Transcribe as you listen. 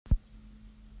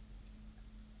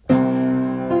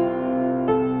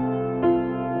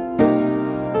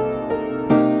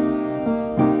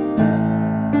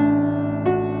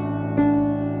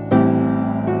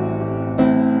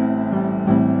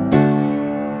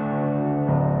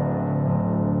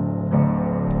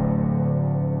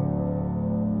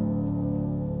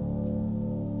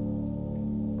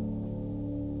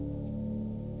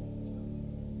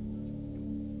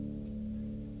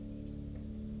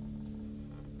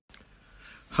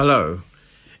Hello,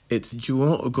 it's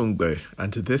Juwon Ogungbe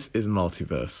and this is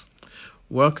Multiverse.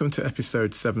 Welcome to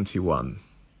episode 71.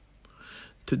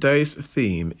 Today's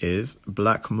theme is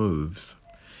Black Moves.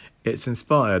 It's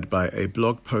inspired by a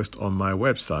blog post on my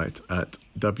website at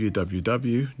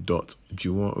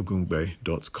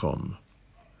www.juwonogungbe.com.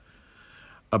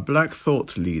 A black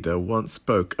thought leader once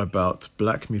spoke about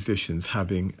black musicians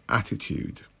having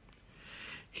attitude.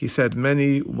 He said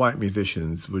many white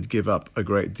musicians would give up a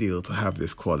great deal to have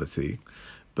this quality,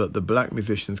 but the black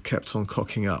musicians kept on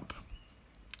cocking up.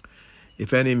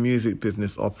 If any music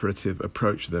business operative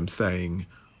approached them saying,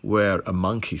 "Wear a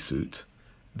monkey suit,"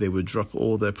 they would drop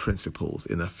all their principles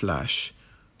in a flash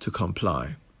to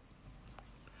comply.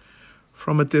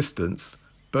 From a distance,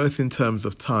 both in terms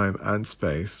of time and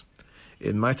space,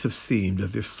 it might have seemed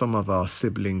as if some of our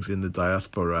siblings in the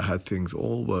diaspora had things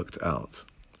all worked out.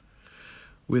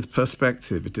 With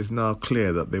perspective, it is now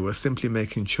clear that they were simply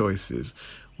making choices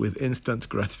with instant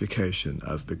gratification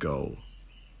as the goal.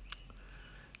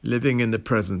 Living in the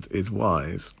present is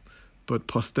wise, but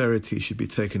posterity should be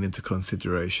taken into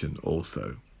consideration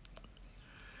also.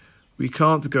 We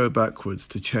can't go backwards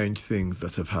to change things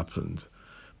that have happened,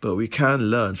 but we can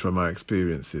learn from our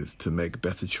experiences to make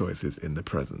better choices in the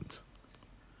present.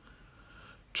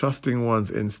 Trusting one's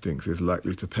instincts is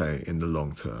likely to pay in the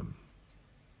long term.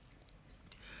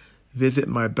 Visit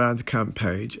my Bandcamp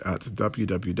page at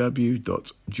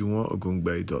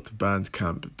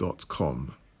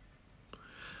www.juwonogungbe.bandcamp.com.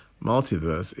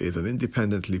 Multiverse is an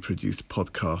independently produced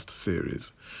podcast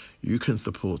series. You can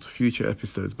support future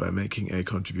episodes by making a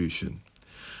contribution.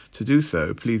 To do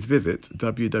so, please visit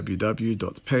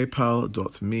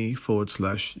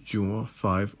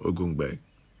www.paypal.me/Juwon5Ogungbe.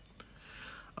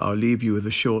 I'll leave you with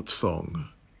a short song,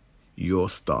 Your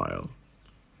Style.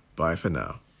 Bye for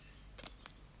now.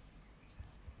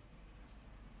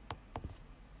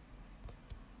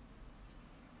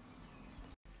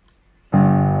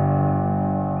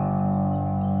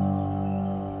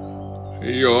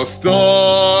 Your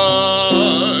style,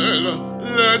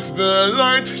 let the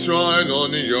light shine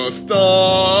on your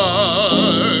style.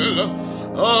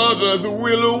 Others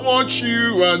will watch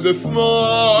you and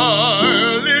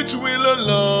smile. It will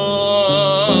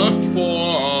last for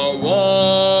a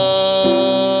while.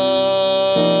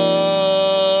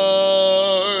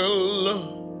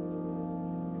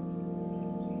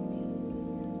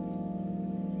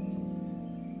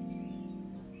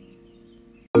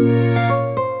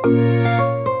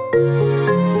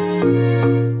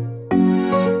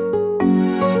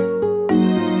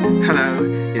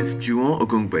 It's Juwon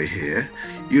Ogungbe here.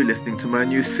 You're listening to my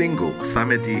new single,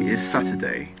 Samedi is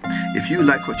Saturday. If you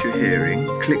like what you're hearing,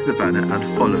 click the banner and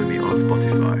follow me on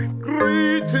Spotify.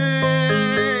 Greetings,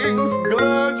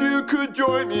 glad you could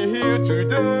join me here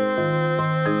today.